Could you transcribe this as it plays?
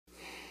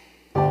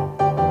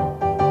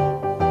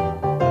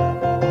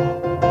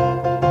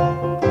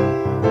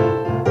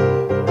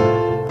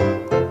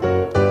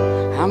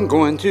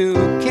going to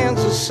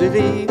Kansas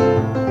City,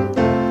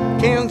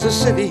 Kansas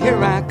City,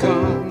 here I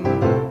come.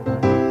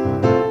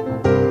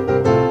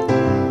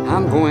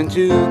 I'm going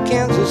to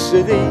Kansas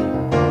City,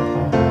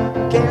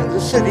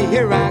 Kansas City,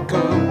 here I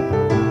come.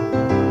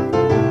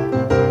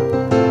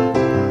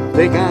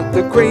 They got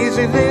the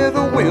crazy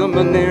little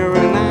women there,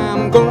 and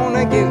I'm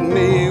gonna get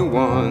me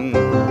one.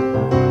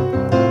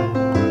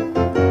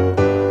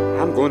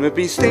 I'm gonna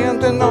be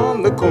standing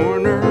on the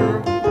corner,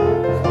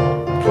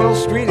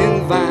 12th Street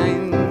and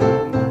Vine.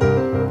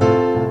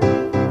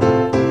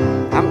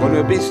 I'm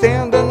gonna be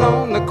standing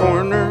on the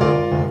corner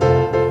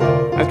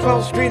at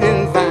 12th Street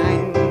and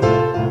Vine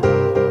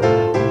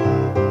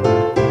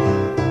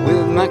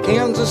with my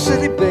Kansas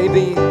City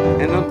baby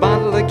and a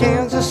bottle of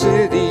Kansas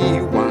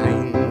City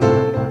wine.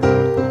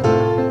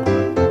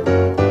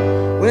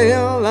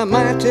 Well, I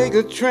might take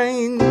a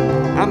train,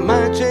 I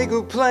might take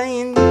a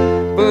plane,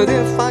 but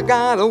if I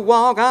gotta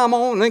walk, I'm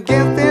gonna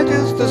get there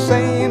just the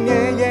same,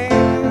 yeah, yeah.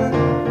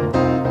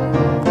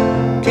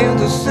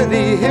 Kansas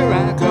City, here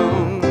I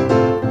come.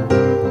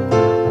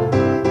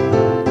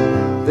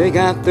 They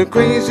got the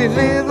crazy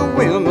little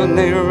women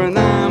there, and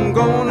I'm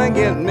gonna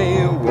get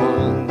me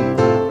one.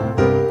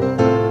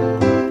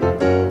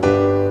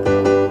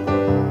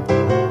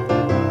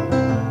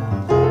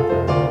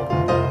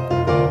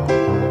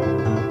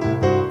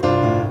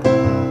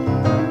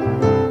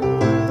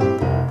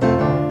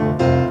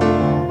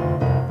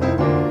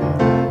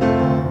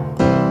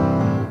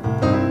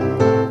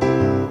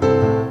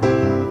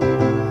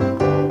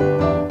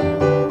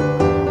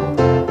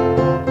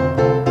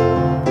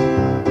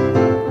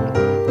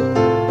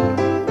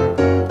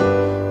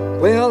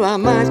 Well, I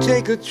might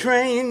take a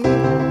train,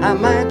 I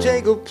might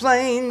take a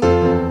plane,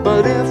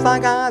 but if I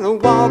gotta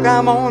walk,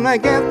 I'm gonna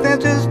get there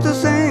just the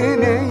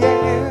same, yeah,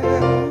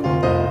 yeah.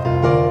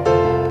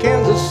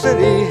 Kansas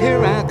City,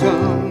 here I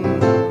come.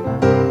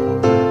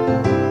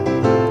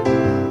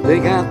 They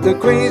got the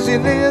crazy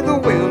little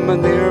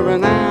women there,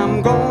 and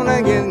I'm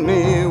gonna get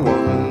me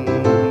one.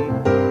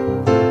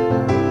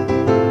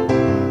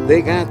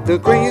 They got the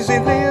crazy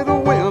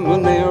little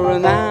women there,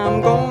 and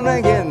I'm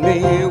gonna get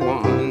me one.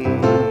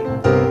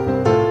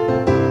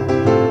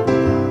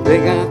 They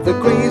got the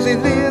crazy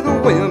little